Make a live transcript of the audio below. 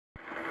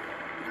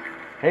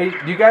Hey,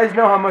 do you guys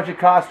know how much it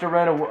costs to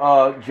rent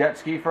a jet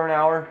ski for an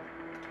hour?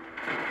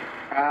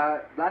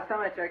 Last time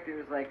I checked, it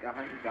was like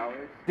 $100.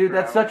 Dude,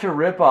 that's such a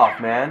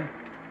ripoff, man.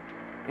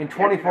 In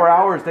 24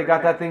 hours, they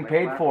got that thing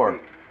paid for.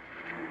 Week.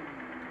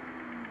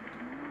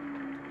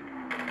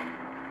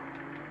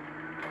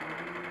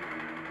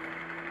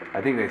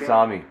 I think they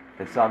saw me.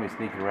 They saw me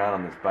sneaking around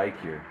on this bike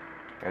here.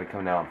 Gotta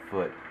come down on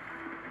foot.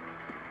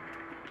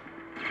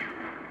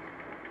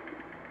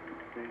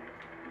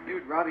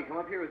 Dude, Robbie, come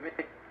up here with me.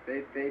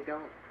 They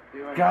don't do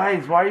anything.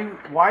 Guys, why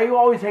are you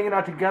always hanging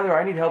out together?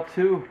 I need help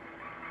too.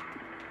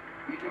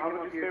 You should come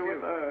up here too.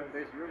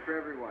 There's room for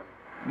everyone.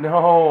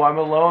 No, I'm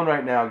alone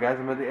right now, guys.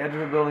 I'm at the edge of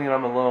the building and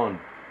I'm alone.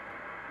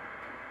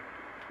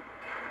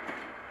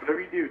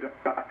 Whatever you do,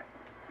 don't die.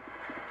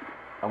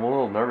 I'm a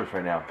little nervous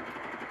right now.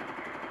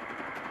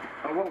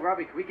 Oh, well,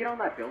 Robbie, can we get on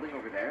that building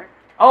over there?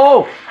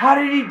 Oh, how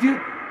did he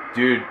do?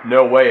 Dude,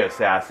 no way,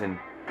 assassin.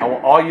 I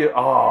want all you.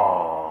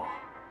 Oh.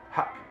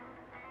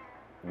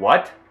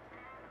 What?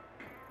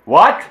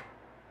 What?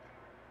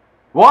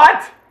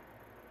 What?